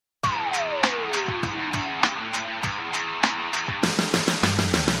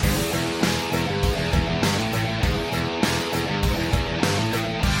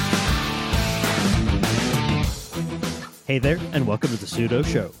Hey there, and welcome to the Sudo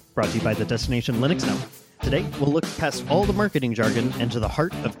Show, brought to you by the Destination Linux Network. Today, we'll look past all the marketing jargon and to the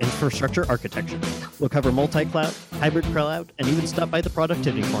heart of infrastructure architecture. We'll cover multi-cloud, hybrid cloud, and even stop by the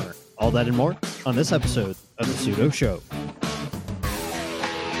productivity corner. All that and more on this episode of the Sudo Show.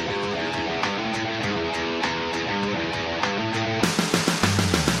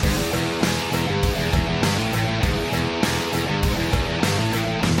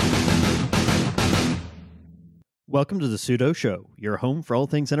 Welcome to the Sudo Show, your home for all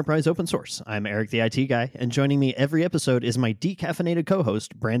things enterprise open source. I'm Eric, the IT guy, and joining me every episode is my decaffeinated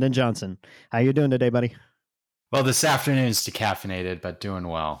co-host, Brandon Johnson. How you doing today, buddy? Well, this afternoon's decaffeinated, but doing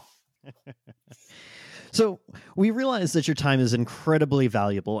well. So, we realize that your time is incredibly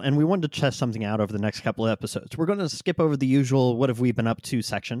valuable, and we wanted to test something out over the next couple of episodes. We're going to skip over the usual what have we been up to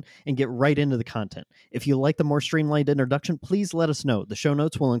section and get right into the content. If you like the more streamlined introduction, please let us know. The show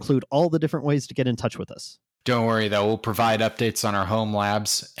notes will include all the different ways to get in touch with us. Don't worry, though. We'll provide updates on our home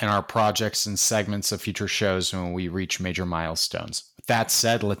labs and our projects and segments of future shows when we reach major milestones. With that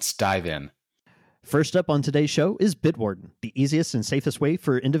said, let's dive in. First up on today's show is Bitwarden, the easiest and safest way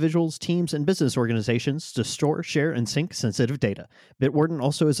for individuals, teams, and business organizations to store, share, and sync sensitive data. Bitwarden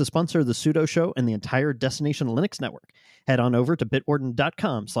also is a sponsor of the Sudo Show and the entire Destination Linux network. Head on over to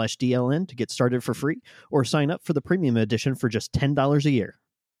bitwarden.com/DLN to get started for free or sign up for the premium edition for just $10 a year.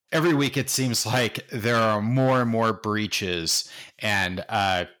 Every week, it seems like there are more and more breaches and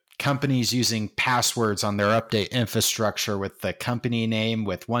companies using passwords on their update infrastructure with the company name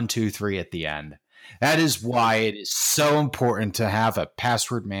with 123 at the end. That is why it is so important to have a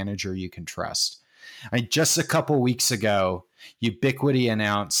password manager you can trust. Just a couple weeks ago, Ubiquiti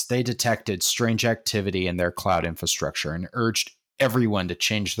announced they detected strange activity in their cloud infrastructure and urged everyone to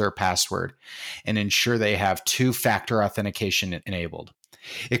change their password and ensure they have two-factor authentication enabled.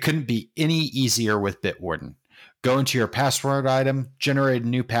 It couldn't be any easier with Bitwarden. Go into your password item, generate a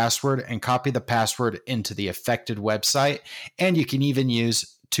new password, and copy the password into the affected website. And you can even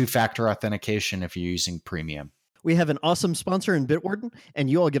use two-factor authentication if you're using premium. We have an awesome sponsor in Bitwarden, and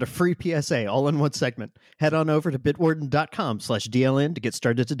you all get a free PSA all in one segment. Head on over to bitwarden.com/DLN to get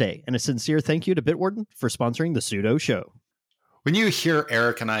started today. And a sincere thank you to Bitwarden for sponsoring the Sudo Show. When you hear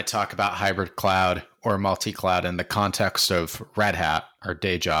Eric and I talk about hybrid cloud or multi-cloud in the context of Red Hat, our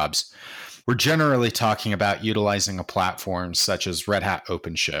day jobs, we're generally talking about utilizing a platform such as Red Hat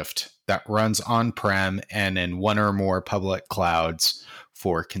OpenShift that runs on-prem and in one or more public clouds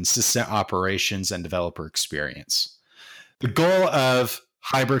for consistent operations and developer experience. The goal of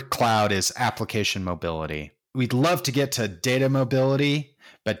hybrid cloud is application mobility. We'd love to get to data mobility,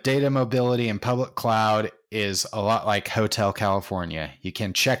 but data mobility in public cloud is a lot like Hotel California. You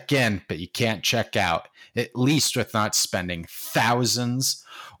can check in, but you can't check out, at least with not spending thousands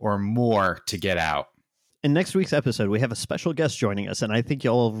or more to get out. In next week's episode, we have a special guest joining us, and I think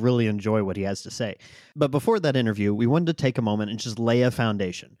you'll really enjoy what he has to say. But before that interview, we wanted to take a moment and just lay a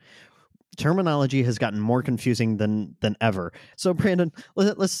foundation. Terminology has gotten more confusing than ever. So, Brandon,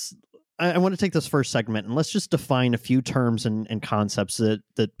 I want to take this first segment, and let's just define a few terms and concepts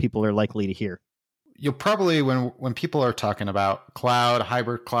that people are likely to hear. You'll probably, when people are talking about cloud,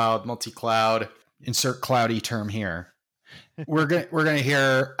 hybrid cloud, multi-cloud, insert cloudy term here, we're going to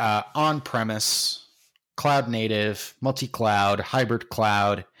hear on-premise, cloud native, multi-cloud, hybrid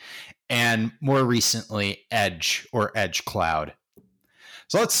cloud, and more recently, edge or edge cloud.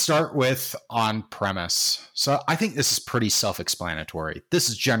 So let's start with on-premise. So I think this is pretty self-explanatory. This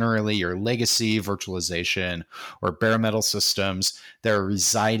is generally your legacy virtualization or bare metal systems that are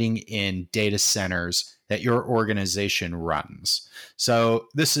residing in data centers that your organization runs. So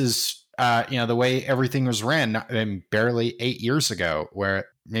this is the way everything was ran barely 8 years ago, where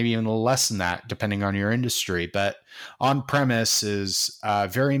maybe even less than that, depending on your industry. But on-premise is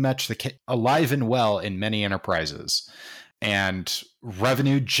very much alive and well in many enterprises. And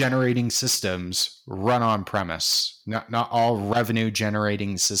revenue-generating systems run on-premise. Not all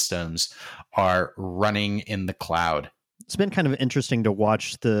revenue-generating systems are running in the cloud. It's been kind of interesting to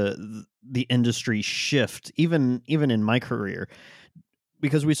watch the industry shift, even in my career,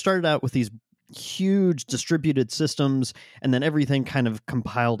 because we started out with these huge distributed systems, and then everything kind of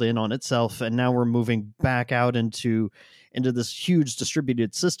compiled in on itself, and now we're moving back out into this huge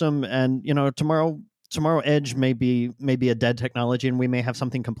distributed system. And tomorrow edge may be a dead technology, and we may have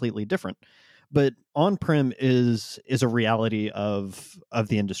something completely different. But on-prem is a reality of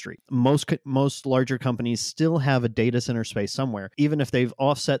the industry. Most larger companies still have a data center space somewhere, even if they've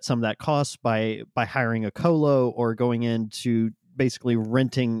offset some of that cost by hiring a colo or going in to basically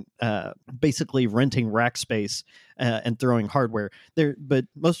renting rack space and throwing hardware there. But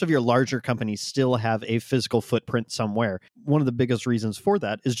most of your larger companies still have a physical footprint somewhere. One of the biggest reasons for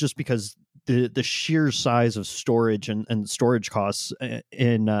that is just because the sheer size of storage and storage costs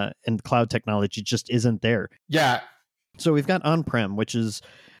in cloud technology just isn't there. Yeah. So we've got on-prem, which is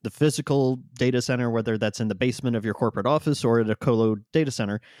the physical data center, whether that's in the basement of your corporate office or at a colo data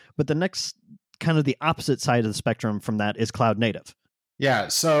center. But the next kind of the opposite side of the spectrum from that is cloud native. Yeah.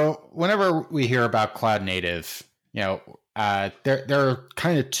 So whenever we hear about cloud native, there are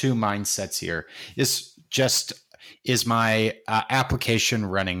kind of two mindsets here. Is my application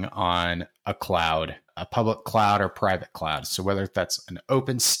running on a cloud, a public cloud or private cloud? So whether that's an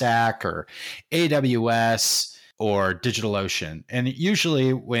OpenStack or AWS or DigitalOcean. And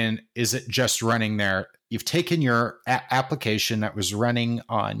usually when is it just running there? You've taken your application that was running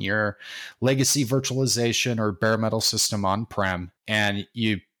on your legacy virtualization or bare metal system on-prem, and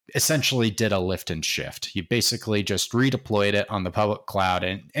you essentially did a lift and shift. You basically just redeployed it on the public cloud,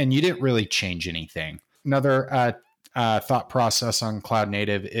 and you didn't really change anything. Another thought process on cloud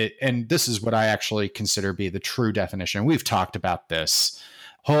native, and this is what I actually consider be the true definition. We've talked about this.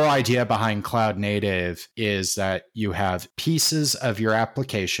 Whole idea behind cloud native is that you have pieces of your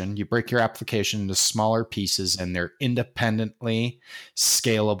application. You break your application into smaller pieces, and they're independently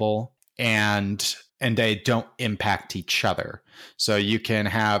scalable, and they don't impact each other. So you can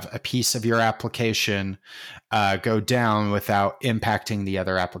have a piece of your application go down without impacting the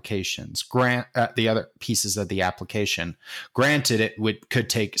other applications. The other pieces of the application. Granted, it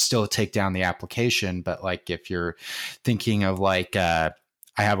could still take down the application, but like if you're thinking of like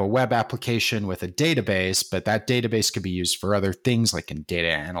I have a web application with a database, but that database could be used for other things like in data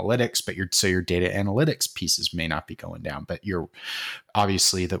analytics, but your data analytics pieces may not be going down, but you're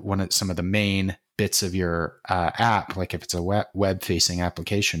obviously some of the main bits of your app, like if it's a web facing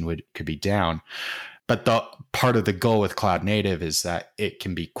application could be down. But the part of the goal with cloud native is that it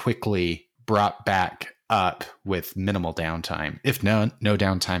can be quickly brought back up with minimal downtime, if no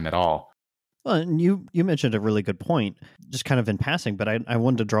downtime at all. Well, and you mentioned a really good point, just kind of in passing, but I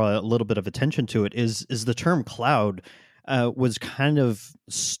wanted to draw a little bit of attention to it, is the term cloud was kind of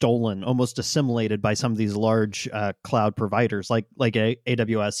stolen, almost assimilated by some of these large cloud providers like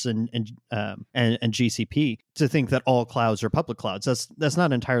AWS and GCP, to think that all clouds are public clouds. That's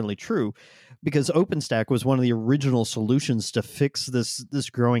not entirely true, because OpenStack was one of the original solutions to fix this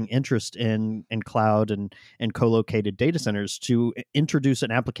growing interest in cloud and co-located data centers, to introduce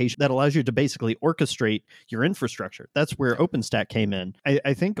an application that allows you to basically orchestrate your infrastructure. That's where OpenStack came in.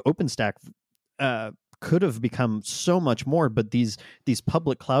 I think OpenStack could have become so much more, but these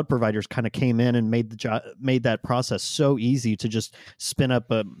public cloud providers kind of came in and made that process so easy to just spin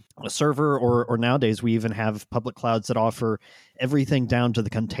up a server, or nowadays we even have public clouds that offer everything down to the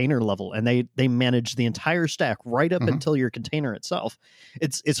container level, and they manage the entire stack right up until your container itself.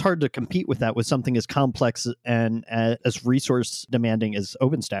 It's hard to compete with that with something as complex and as resource demanding as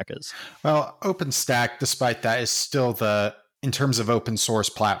OpenStack is. Well, OpenStack, despite that, is still in terms of open source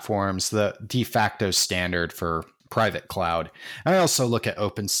platforms, the de facto standard for private cloud. And I also look at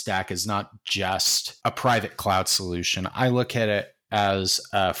OpenStack as not just a private cloud solution. I look at it as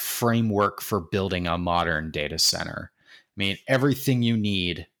a framework for building a modern data center. I mean, everything you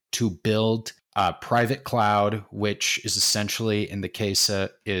need to build a private cloud, which is essentially, in the case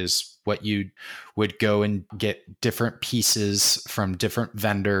is what you would go and get different pieces from different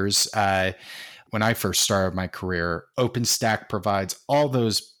vendors. When I first started my career, OpenStack provides all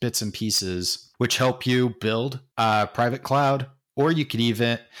those bits and pieces which help you build a private cloud, or you could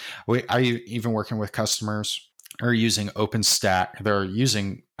are you even working with customers who are using OpenStack? They're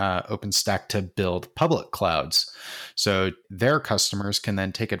using OpenStack to build public clouds. So their customers can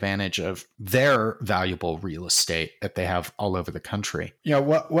then take advantage of their valuable real estate that they have all over the country.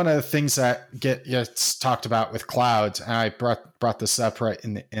 One of the things that gets talked about with clouds, and I brought this up right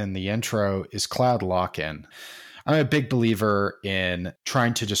in the intro, is cloud lock-in. I'm a big believer in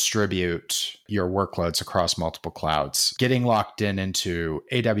trying to distribute your workloads across multiple clouds. Getting locked into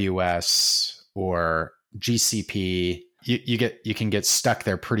AWS or GCP, you can get stuck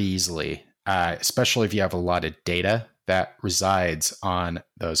there pretty easily, especially if you have a lot of data that resides on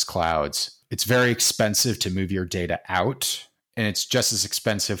those clouds. It's very expensive to move your data out, and it's just as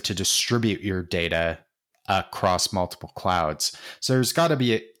expensive to distribute your data across multiple clouds. So there's got to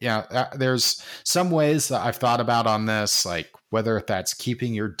be, there's some ways that I've thought about on this, like whether that's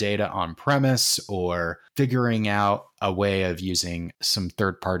keeping your data on premise or figuring out a way of using some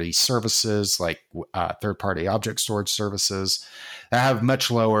third-party services like third-party object storage services that have much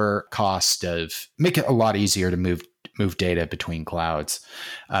lower cost, of make it a lot easier to move move data between clouds,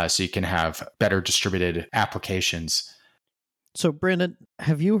 so you can have better distributed applications. So, Brandon,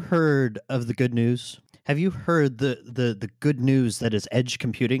 have you heard of the good news? Have you heard the good news that is edge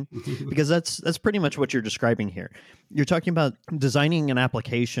computing? Because that's pretty much what you're describing here. You're talking about designing an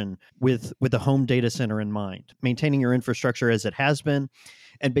application with a home data center in mind, maintaining your infrastructure as it has been,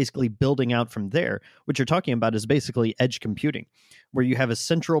 and basically building out from there. What you're talking about is basically edge computing, where you have a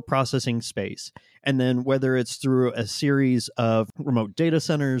central processing space. And then whether it's through a series of remote data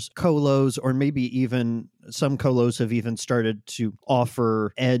centers, colos, or maybe even some colos have even started to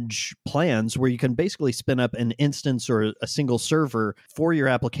offer edge plans where you can basically spin up an instance or a single server for your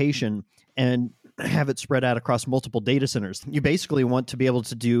application and have it spread out across multiple data centers. You basically want to be able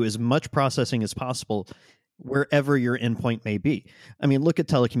to do as much processing as possible wherever your endpoint may be. I mean, look at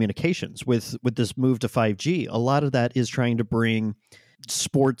telecommunications with this move to 5G. A lot of that is trying to bring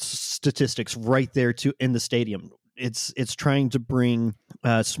sports statistics right there to in the stadium. It's trying to bring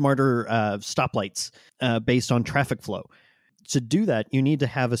smarter stoplights based on traffic flow. To do that, you need to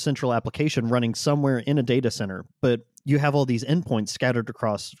have a central application running somewhere in a data center, but you have all these endpoints scattered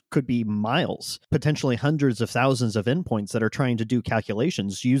across, could be miles, potentially hundreds of thousands of endpoints that are trying to do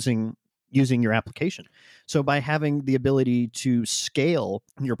calculations using your application. So by having the ability to scale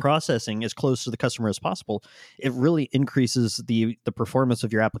your processing as close to the customer as possible, it really increases the performance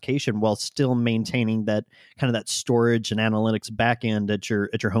of your application while still maintaining that kind of that storage and analytics backend at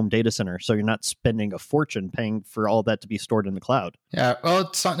your home data center. So you're not spending a fortune paying for all that to be stored in the cloud. Yeah, well,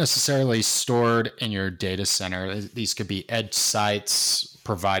 it's not necessarily stored in your data center. These could be edge sites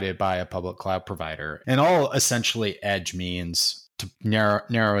provided by a public cloud provider. And all essentially edge means, to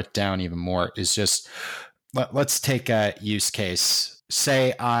narrow it down even more, is just, let's take a use case.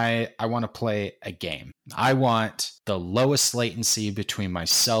 Say I want to play a game. I want the lowest latency between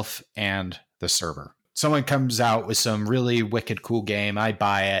myself and the server. Someone comes out with some really wicked cool game. I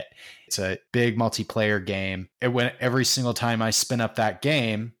buy it. It's a big multiplayer game. Every single time I spin up that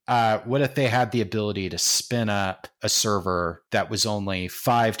game, what if they had the ability to spin up a server that was only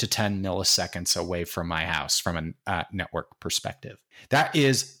 5 to 10 milliseconds away from my house from a network perspective? That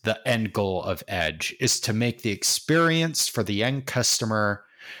is the end goal of Edge, is to make the experience for the end customer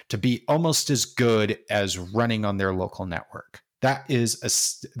to be almost as good as running on their local network. That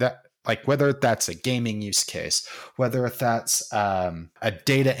is like, whether that's a gaming use case, whether that's a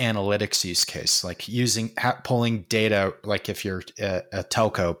data analytics use case, like pulling data, like if you're a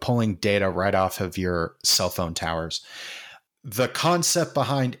telco, pulling data right off of your cell phone towers. The concept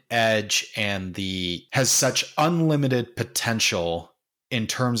behind Edge has such unlimited potential in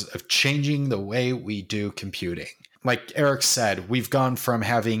terms of changing the way we do computing. Like Eric said, we've gone from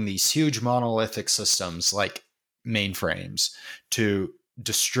having these huge monolithic systems like mainframes to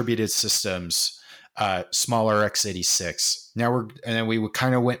distributed systems, smaller x86. And then we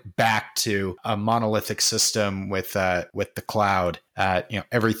kind of went back to a monolithic system with the cloud.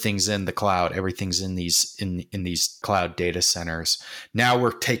 Everything's in the cloud. Everything's in these cloud data centers. Now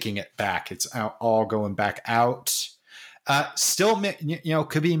we're taking it back. It's all going back out. Still,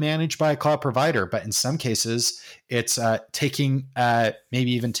 could be managed by a cloud provider, but in some cases, it's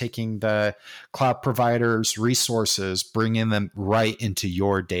maybe even taking the cloud provider's resources, bringing them right into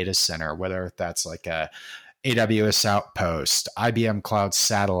your data center, whether that's like a AWS Outpost, IBM Cloud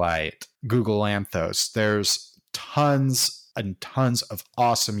Satellite, Google Anthos. There's tons and tons of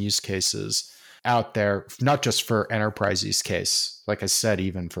awesome use cases out there, not just for enterprise use case, like I said,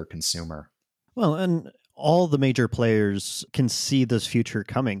 even for consumer. Well, and all the major players can see this future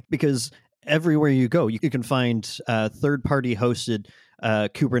coming, because everywhere you go, you can find third-party hosted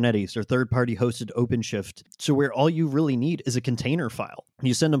Kubernetes or third-party hosted OpenShift. So where all you really need is a container file.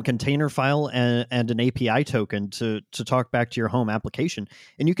 You send them a container file and an API token to talk back to your home application,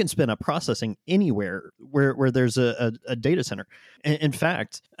 and you can spin up processing anywhere where there's a data center. In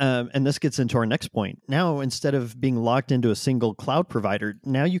fact, and this gets into our next point, now instead of being locked into a single cloud provider,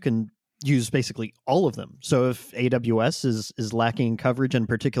 now you can use basically all of them. So if AWS is lacking coverage in a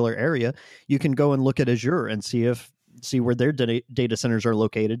particular area, you can go and look at Azure and see where their data centers are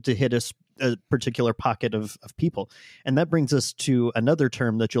located to hit a particular pocket of people. And that brings us to another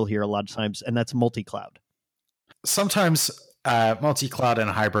term that you'll hear a lot of times, and that's multi-cloud. Sometimes multi-cloud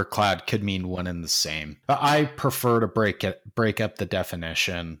and hybrid cloud could mean one and the same, but I prefer to break up the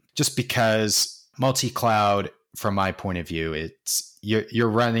definition, just because multi-cloud, from my point of view, it's you're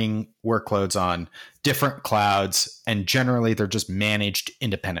running workloads on different clouds, and generally they're just managed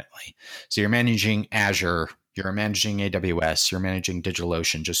independently. So you're managing Azure, you're managing AWS, you're managing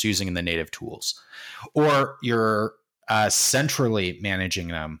DigitalOcean, just using the native tools, or you're centrally managing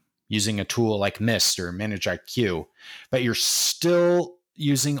them using a tool like Mist or ManageIQ, but you're still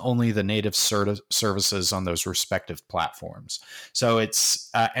using only the native services on those respective platforms. So it's,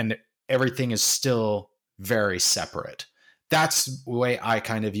 and everything is still very separate. That's the way I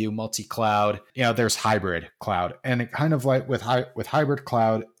kind of view multi-cloud. There's hybrid cloud, and it kind of like with hybrid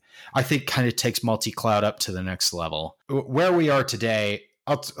cloud, I think kind of takes multi-cloud up to the next level. Where we are today,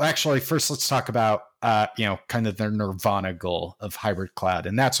 first let's talk about, kind of the nirvana goal of hybrid cloud.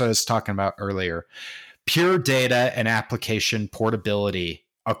 And that's what I was talking about earlier. Pure data and application portability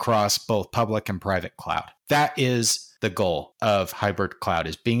across both public and private cloud. That is the goal of hybrid cloud,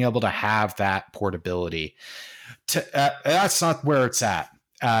 is being able to have that portability. That's not where it's at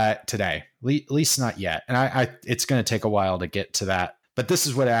today, at least not yet. And it's going to take a while to get to that. But this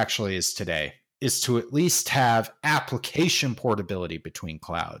is what it actually is today, is to at least have application portability between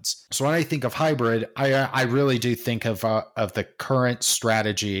clouds. So when I think of hybrid, I really do think of the current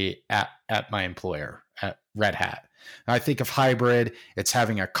strategy at my employer, at Red Hat. And I think of hybrid, it's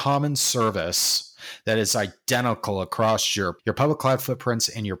having a common service that is identical across your public cloud footprints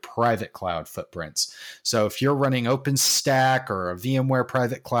and your private cloud footprints. So if you're running OpenStack or a VMware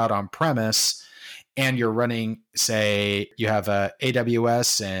private cloud on premise, and you're running, say, you have a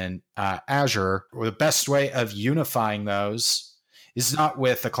AWS and Azure, well, the best way of unifying those is not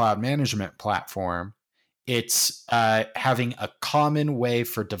with a cloud management platform. It's having a common way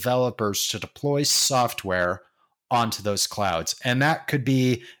for developers to deploy software onto those clouds. And that could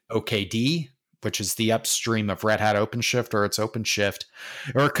be OKD, which is the upstream of Red Hat OpenShift, or it's OpenShift,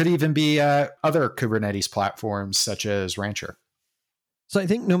 or it could even be other Kubernetes platforms such as Rancher. So I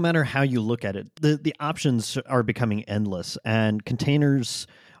think no matter how you look at it, the options are becoming endless, and containers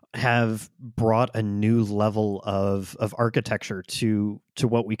have brought a new level of architecture to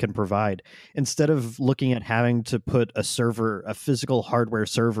what we can provide. Instead of looking at having to put a physical hardware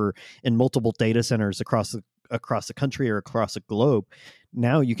server in multiple data centers across the country or across the globe,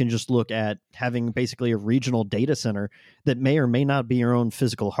 now you can just look at having basically a regional data center that may or may not be your own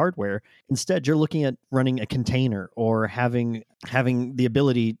physical hardware. Instead, you're looking at running a container, or having the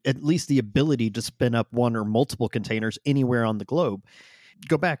ability, at least the ability, to spin up one or multiple containers anywhere on the globe.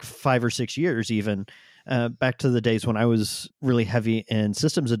 Go back 5 or 6 years, even back to the days when I was really heavy in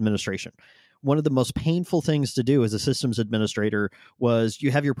systems administration. One of the most painful things to do as a systems administrator was,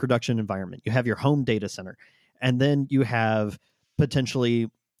 you have your production environment, you have your home data center, and then you have potentially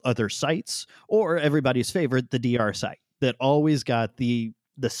other sites, or everybody's favorite, the DR site, that always got the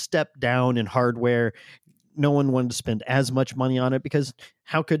step down in hardware. No one wanted to spend as much money on it, because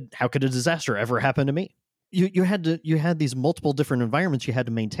how could a disaster ever happen to me? You had these multiple different environments you had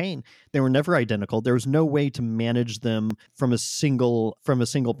to maintain. They were never identical. There was no way to manage them from a single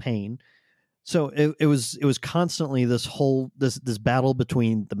pane. So it was constantly this battle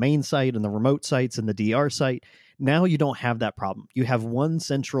between the main site and the remote sites and the DR site. Now you don't have that problem. You have one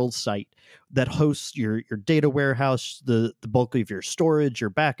central site that hosts your data warehouse, the bulk of your storage,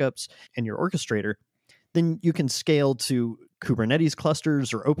 your backups, and your orchestrator. Then you can scale to Kubernetes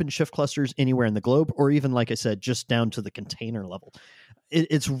clusters or OpenShift clusters anywhere in the globe, or even, like I said, just down to the container level.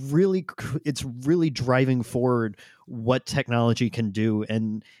 It's really driving forward what technology can do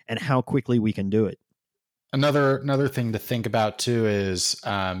and how quickly we can do it. Another thing to think about too is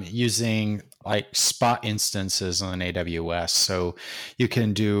using like spot instances on AWS. So you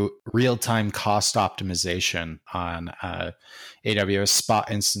can do real-time cost optimization on AWS spot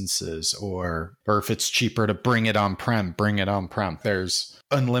instances, or if it's cheaper to bring it on-prem, bring it on-prem. There's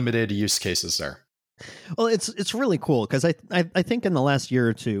unlimited use cases there. Well, it's really cool, because I think in the last year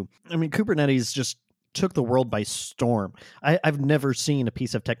or two, I mean, Kubernetes just took the world by storm. I've never seen a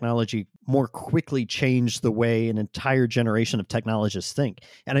piece of technology more quickly change the way an entire generation of technologists think.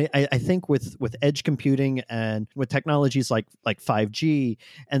 And I think with edge computing and with technologies like 5G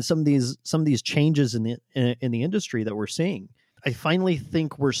and some of these changes in the industry that we're seeing, I finally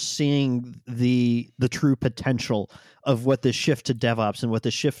think we're seeing the true potential of what the shift to DevOps and what the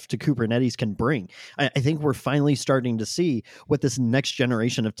shift to Kubernetes can bring. I think we're finally starting to see what this next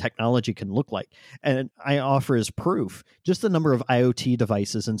generation of technology can look like. And I offer as proof just the number of IoT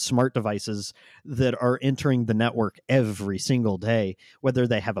devices and smart devices that are entering the network every single day, whether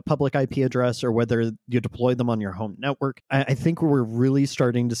they have a public IP address or whether you deploy them on your home network. I think we're really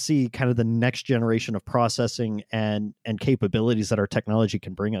starting to see kind of the next generation of processing and capabilities that our technology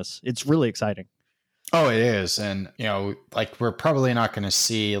can bring us. It's really exciting. Oh, it is. And, like, we're probably not going to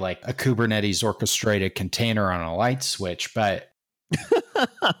see like a Kubernetes orchestrated container on a light switch, but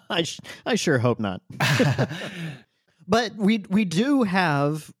I sure hope not. But we do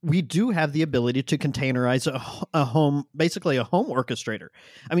have the ability to containerize a home, basically a home orchestrator.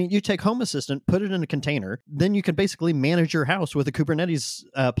 I mean, you take Home Assistant, put it in a container, then you can basically manage your house with a Kubernetes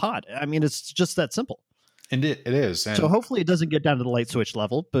pod. I mean, it's just that simple. And it is. And so hopefully it doesn't get down to the light switch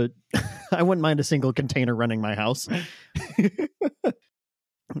level, but I wouldn't mind a single container running my house.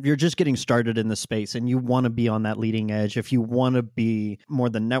 If you're just getting started in the space and you want to be on that leading edge, if you want to be more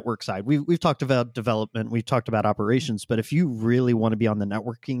the network side, we've talked about development, we've talked about operations, but if you really want to be on the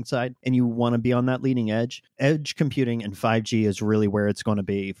networking side and you want to be on that leading edge computing and 5G is really where it's going to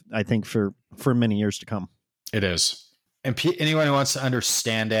be, I think, for many years to come. It is. And anyone who wants to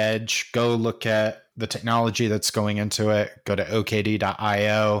understand Edge, go look at the technology that's going into it. Go to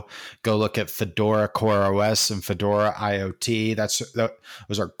okd.io. Go look at Fedora CoreOS and Fedora IoT.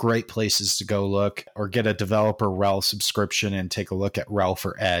 Those are great places to go look, or get a developer RHEL subscription and take a look at RHEL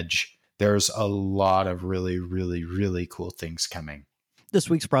for Edge. There's a lot of really, really, really cool things coming. This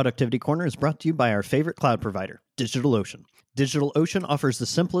week's Productivity Corner is brought to you by our favorite cloud provider, DigitalOcean. DigitalOcean offers the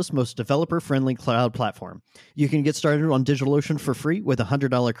simplest, most developer-friendly cloud platform. You can get started on DigitalOcean for free with a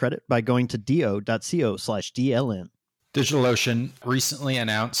 $100 credit by going to do.co/DLN. DigitalOcean recently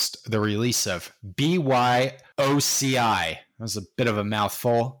announced the release of BYOCI. That was a bit of a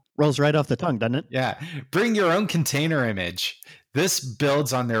mouthful. Rolls right off the tongue, doesn't it? Yeah. Bring your own container image. This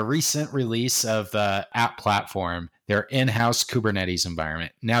builds on their recent release of the app platform, their in-house Kubernetes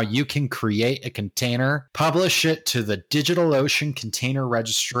environment. Now you can create a container, publish it to the DigitalOcean Container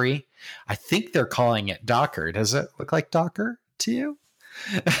Registry. I think they're calling it Docker. Does it look like Docker to you?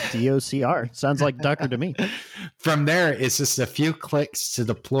 DOCR. Sounds like Docker to me. From there, it's just a few clicks to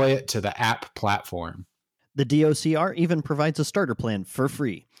deploy it to the app platform. The DOCR even provides a starter plan for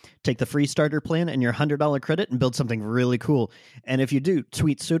free. Take the free starter plan and your $100 credit and build something really cool. And if you do,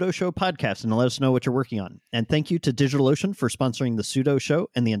 tweet Sudo Show Podcast and let us know what you're working on. And thank you to DigitalOcean for sponsoring the Sudo Show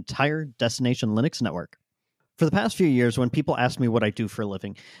and the entire Destination Linux network. For the past few years, when people ask me what I do for a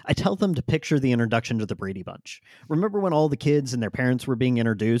living, I tell them to picture the introduction to the Brady Bunch. Remember when all the kids and their parents were being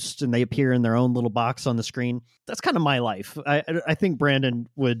introduced and they appear in their own little box on the screen? That's kind of my life. I think Brandon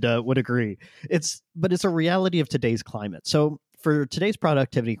would agree. But it's a reality of today's climate. So for today's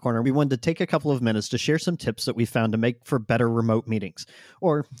Productivity Corner, we wanted to take a couple of minutes to share some tips that we found to make for better remote meetings,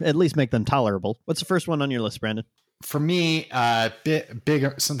 or at least make them tolerable. What's the first one on your list, Brandon? For me,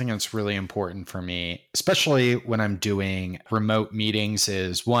 big something that's really important for me, especially when I'm doing remote meetings,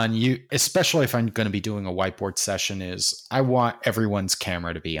 is one, especially if I'm going to be doing a whiteboard session, is I want everyone's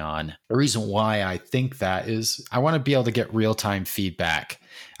camera to be on. The reason why I think that is I want to be able to get real-time feedback.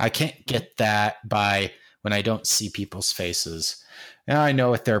 I can't get that by when I don't see people's faces. And I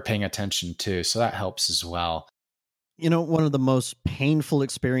know what they're paying attention to, so that helps as well. You know, one of the most painful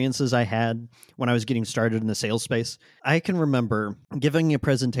experiences I had when I was getting started in the sales space, I can remember giving a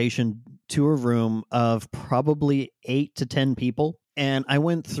presentation to a room of probably 8 to 10 people. And I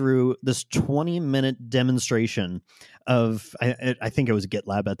went through this 20-minute demonstration of, I think it was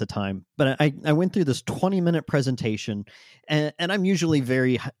GitLab at the time, but I went through this 20-minute presentation, and I'm usually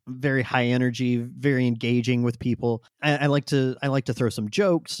very, very high energy, very engaging with people. I like to throw some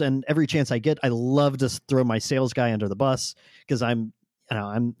jokes, and every chance I get, I love to throw my sales guy under the bus because I'm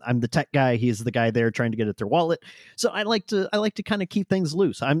the tech guy. He's the guy there trying to get at their wallet. So I like to kind of keep things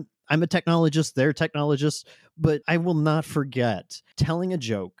loose. I'm a technologist, they're technologists, but I will not forget telling a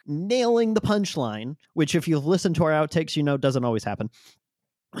joke, nailing the punchline, which if you've listened to our outtakes, you know doesn't always happen.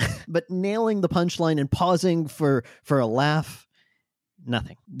 But nailing the punchline and pausing for a laugh,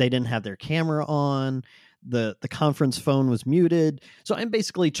 nothing. They didn't have their camera on. The conference phone was muted. So I'm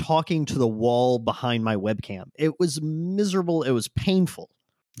basically talking to the wall behind my webcam. It was miserable. It was painful.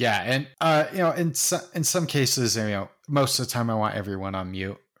 Yeah. And, in some cases, most of the time I want everyone on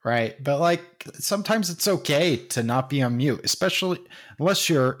mute. Right. But like sometimes it's okay to not be on mute, especially unless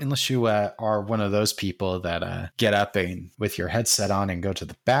you are one of those people that get up and with your headset on and go to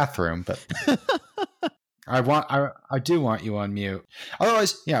the bathroom. But I do want you on mute.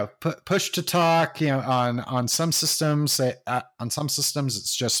 Otherwise, push to talk, on some systems,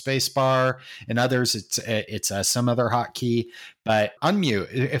 it's just spacebar, and others it's some other hotkey, but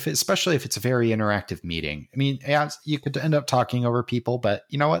unmute, especially if it's a very interactive meeting. I mean, you could end up talking over people, but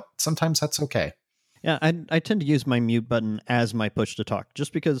you know what? Sometimes that's okay. Yeah, I tend to use my mute button as my push to talk,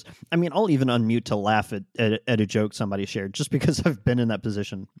 just because, I'll even unmute to laugh at a joke somebody shared, just because I've been in that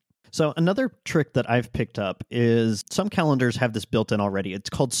position. So another trick that I've picked up is some calendars have this built in already. It's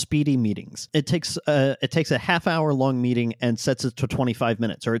called speedy meetings. It takes a half-hour long meeting and sets it to 25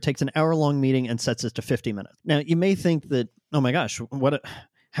 minutes, or it takes an hour-long meeting and sets it to 50 minutes. Now, you may think that, oh my gosh,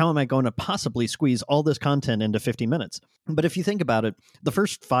 how am I going to possibly squeeze all this content into 50 minutes? But if you think about it, the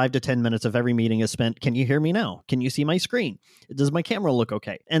first 5 to 10 minutes of every meeting is spent, can you hear me now? Can you see my screen? Does my camera look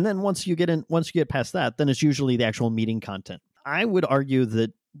okay? And then once you get past that, then it's usually the actual meeting content. I would argue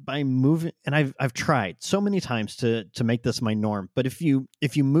that by moving, and I've tried so many times to make this my norm, but if you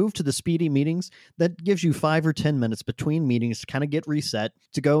move to the speedy meetings, that gives you 5 or 10 minutes between meetings to kind of get reset,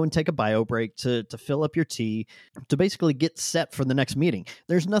 to go and take a bio break, to fill up your tea, to basically get set for the next meeting.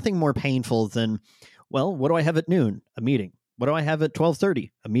 There's nothing more painful than, well, what do I have at noon? A meeting. What do I have at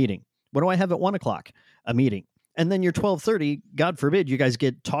 12:30? A meeting. What do I have at 1 o'clock? A meeting. And then your 12:30, God forbid, you guys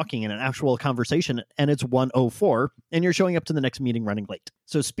get talking in an actual conversation and it's 1:04 and you're showing up to the next meeting running late.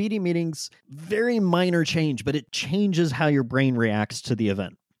 So speedy meetings, very minor change, but it changes how your brain reacts to the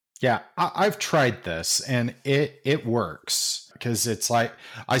event. Yeah, I've tried this and it works, because it's like,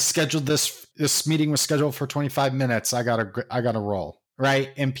 I scheduled this meeting was scheduled for 25 minutes. I gotta roll,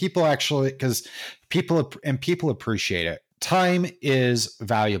 right? And people actually, because people appreciate it. Time is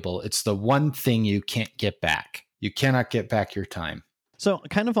valuable. It's the one thing you can't get back. You cannot get back your time. So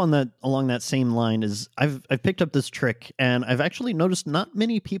kind of along that same line is I've picked up this trick, and I've actually noticed not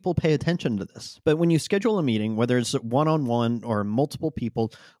many people pay attention to this. But when you schedule a meeting, whether it's one-on-one or multiple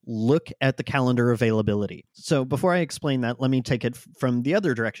people, look at the calendar availability. So before I explain that, let me take it from the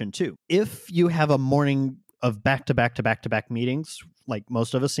other direction too. If you have a morning of back-to-back meetings, like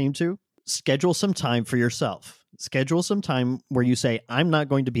most of us seem to, schedule some time for yourself. Schedule some time where you say, I'm not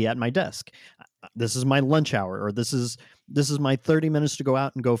going to be at my desk. This is my lunch hour, or this is my 30 minutes to go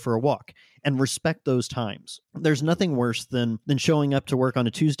out and go for a walk, and respect those times. There's nothing worse than showing up to work on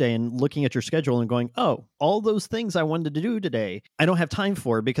a Tuesday and looking at your schedule and going, oh, all those things I wanted to do today, I don't have time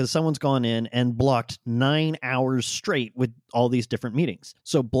for because someone's gone in and blocked 9 hours straight with all these different meetings.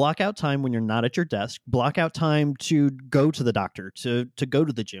 So block out time when you're not at your desk, block out time to go to the doctor, to go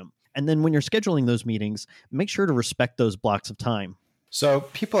to the gym. And then when you're scheduling those meetings, make sure to respect those blocks of time. So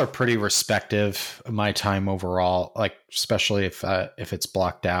people are pretty respective of my time overall, like especially if it's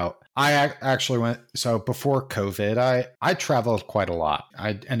blocked out. I actually went, so before COVID, I traveled quite a lot.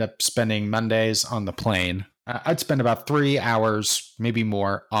 I'd end up spending Mondays on the plane. I'd spend about 3 hours, maybe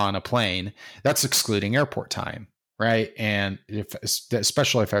more, on a plane. That's excluding airport time, right? And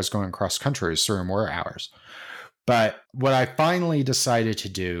especially if I was going cross country, it's 3 or more hours. But what I finally decided to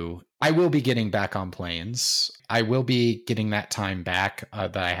do, I will be getting back on planes. I will be getting that time back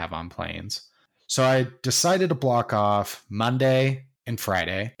that I have on planes. So I decided to block off Monday and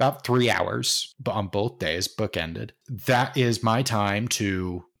Friday, about 3 hours on both days, bookended. That is my time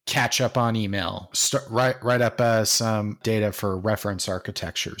to catch up on email, write up some data for reference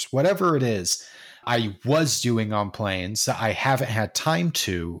architectures, whatever it is I was doing on planes that I haven't had time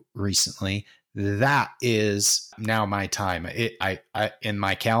to recently. That is now my time. I in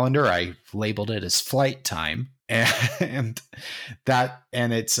my calendar, I labeled it as flight time, and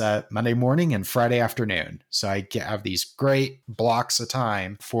it's Monday morning and Friday afternoon. So I have these great blocks of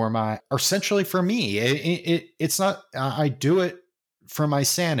time essentially for me. It's not. I do it for my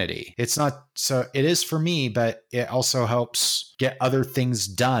sanity. It's not. So it is for me, but it also helps get other things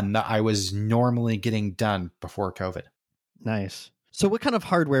done that I was normally getting done before COVID. Nice. So what kind of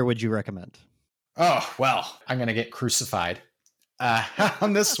hardware would you recommend? Oh, well, I'm going to get crucified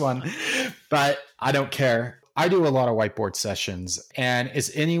on this one, but I don't care. I do a lot of whiteboard sessions, and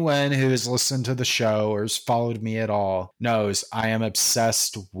as anyone who has listened to the show or has followed me at all knows, I am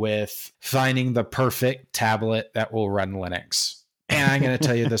obsessed with finding the perfect tablet that will run Linux. And I'm going to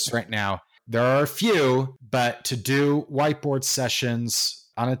tell you this right now. There are a few, but to do whiteboard sessions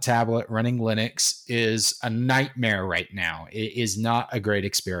on a tablet running Linux is a nightmare right now. It is not a great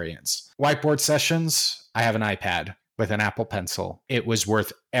experience. Whiteboard sessions, I have an iPad with an Apple Pencil. It was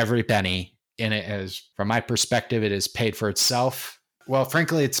worth every penny, and it has, from my perspective, it has paid for itself. Well,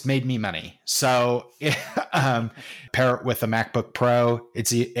 frankly, it's made me money. So pair it with a MacBook Pro.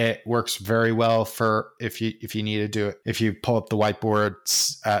 It works very well for if you need to do it. If you pull up the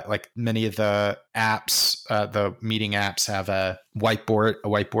whiteboards, like many of the apps, the meeting apps have a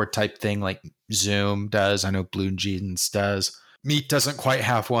whiteboard type thing, like Zoom does. I know BlueJeans does. Meet doesn't quite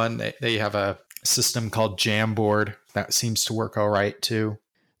have one. They have a system called Jamboard that seems to work all right too.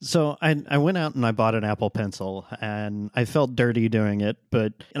 So I went out and I bought an Apple Pencil, and I felt dirty doing it,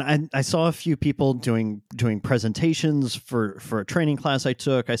 but I saw a few people doing presentations for a training class I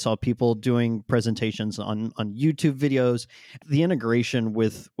took. I saw people doing presentations on YouTube videos. The integration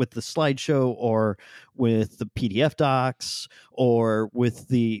with the slideshow or with the PDF docs or with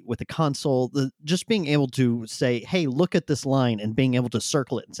the console. Just being able to say, hey, look at this line, and being able to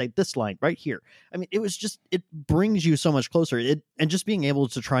circle it and say this line right here. I mean, it brings you so much closer. And just being able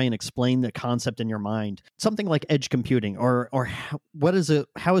to try and explain the concept in your mind, something like edge computing, or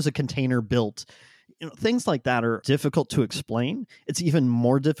how is a container built. Things like that are difficult to explain. It's even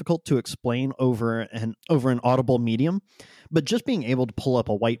more difficult to explain over an audible medium. But just being able to pull up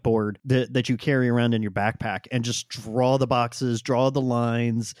a whiteboard that you carry around in your backpack and just draw the boxes, draw the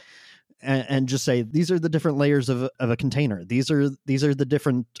lines, and just say, these are the different layers of a container. These are the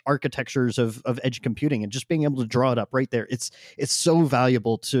different architectures of edge computing, and just being able to draw it up right there. It's so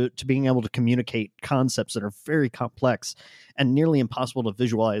valuable to being able to communicate concepts that are very complex and nearly impossible to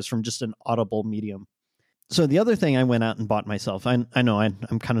visualize from just an audible medium. So the other thing I went out and bought myself, I know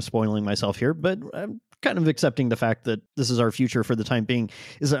I'm kind of spoiling myself here, but I'm kind of accepting the fact that this is our future for the time being,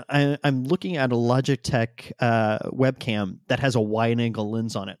 is I'm looking at a Logitech webcam that has a wide angle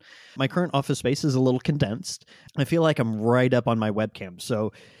lens on it. My current office space is a little condensed. I feel like I'm right up on my webcam.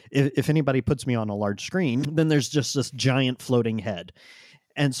 So if anybody puts me on a large screen, then there's just this giant floating head.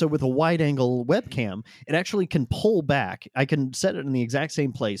 And so with a wide angle webcam, it actually can pull back. I can set it in the exact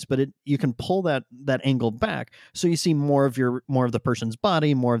same place, but you can pull that angle back so you see more of the person's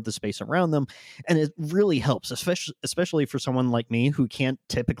body, more of the space around them. And it really helps, especially for someone like me who can't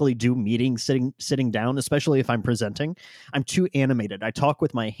typically do meetings sitting down, especially if I'm presenting. I'm too animated. I talk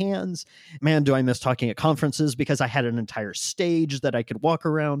with my hands. Man, do I miss talking at conferences because I had an entire stage that I could walk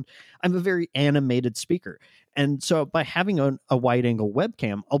around. I'm a very animated speaker. And so by having a wide angle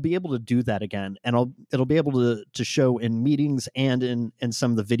webcam, I'll be able to do that again. And it'll be able to show in meetings and in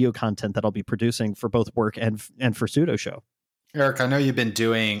some of the video content that I'll be producing for both work and for Pseudo Show. Eric, I know you've been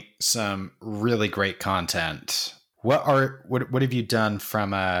doing some really great content. What have you done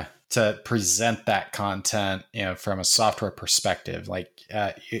to present that content, from a software perspective? Like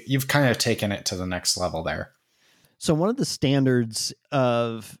you've kind of taken it to the next level there. So one of the standards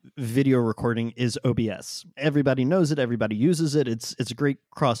of video recording is OBS. Everybody knows it. Everybody uses it. It's a great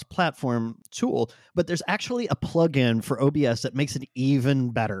cross-platform tool, but there's actually a plugin for OBS that makes it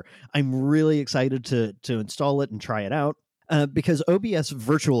even better. I'm really excited to install it and try it out. Because OBS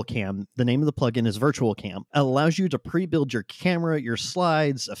Virtual Cam, the name of the plugin is Virtual Cam, allows you to pre-build your camera, your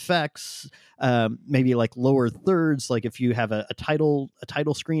slides, effects, maybe like lower thirds. Like if you have a title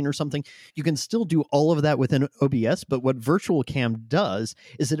screen or something, you can still do all of that within OBS. But what Virtual Cam does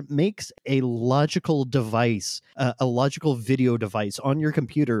is that it makes a logical device, a logical video device on your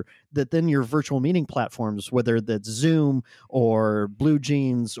computer that then your virtual meeting platforms, whether that's Zoom or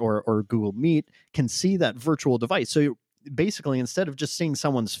BlueJeans or Google Meet, can see that virtual device. So basically, instead of just seeing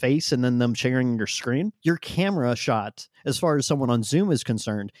someone's face and then them sharing your screen, your camera shot, as far as someone on Zoom is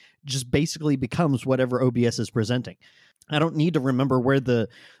concerned, just basically becomes whatever OBS is presenting. I don't need to remember where the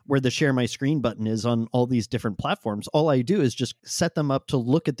share my screen button is on all these different platforms. All I do is just set them up to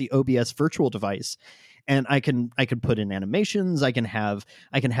look at the OBS virtual device. And I can put in animations. I can have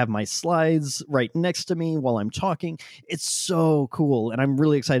my slides right next to me while I'm talking. It's so cool, and I'm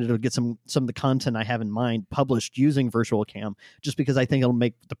really excited to get some of the content I have in mind published using Virtual Cam, just because I think it'll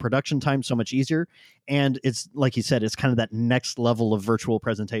make the production time so much easier. And it's like you said, it's kind of that next level of virtual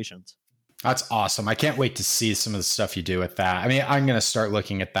presentations. That's awesome. I can't wait to see some of the stuff you do with that. I mean, I'm going to start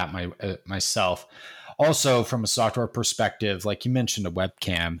looking at that myself. Also, from a software perspective, like you mentioned, a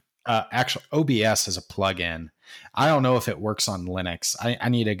webcam. Actually, OBS is a plugin. I don't know if it works on Linux. I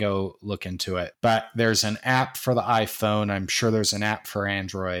need to go look into it. But there's an app for the iPhone. I'm sure there's an app for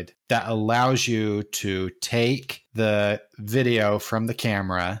Android that allows you to take the video from the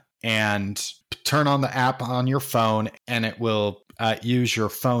camera and turn on the app on your phone, and it will use your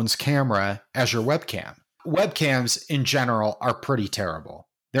phone's camera as your webcam. Webcams in general are pretty terrible.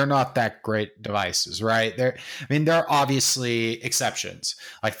 They're not that great devices, right? There are obviously exceptions.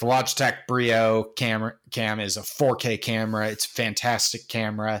 Like the Logitech Brio cam is a 4K camera. It's a fantastic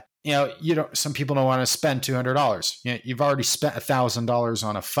camera. Some people don't want to spend $200. You've already spent $1,000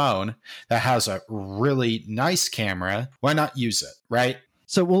 on a phone that has a really nice camera. Why not use it, right?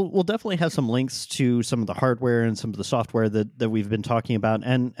 So we'll definitely have some links to some of the hardware and some of the software that we've been talking about.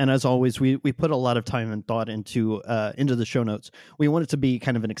 And as always, we put a lot of time and thought into the show notes. We want it to be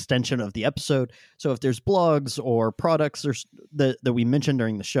kind of an extension of the episode. So if there's blogs or products that we mentioned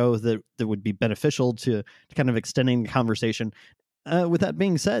during the show that would be beneficial to kind of extending the conversation. With that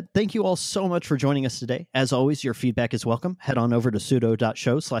being said, thank you all so much for joining us today. As always, your feedback is welcome. Head on over to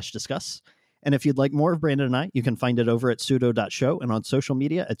pseudo.show/discuss. And if you'd like more of Brandon and I, you can find it over at pseudo.show and on social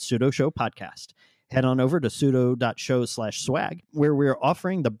media at Pseudo Show Podcast. head on over to sudo.show/swag, where we're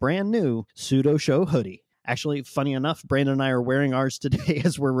offering the brand new Sudo Show hoodie. Actually, funny enough, Brandon and I are wearing ours today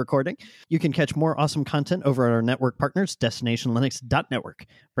as we're recording. You can catch more awesome content over at our network partners, destinationlinux.network.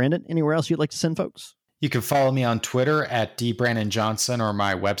 Brandon, anywhere else you'd like to send folks? You can follow me on Twitter at dbrandonjohnson or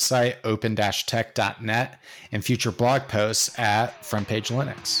my website, open-tech.net, and future blog posts at Front Page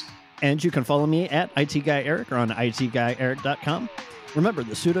Linux. And you can follow me at itguyeric or on itguyeric.com. Remember,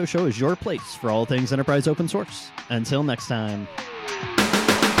 the Sudo Show is your place for all things enterprise open source. Until next time.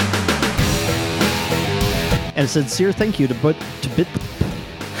 And a sincere thank you to Bit.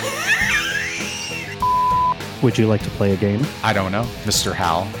 Would you like to play a game? I don't know, Mr.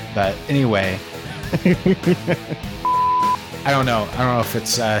 Hal. But anyway, I don't know. I don't know if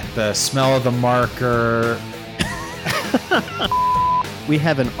it's the smell of the marker. We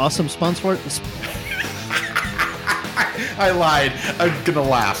have an awesome sponsor. I lied. I'm gonna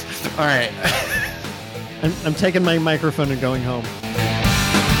laugh. All right. I'm taking my microphone and going home.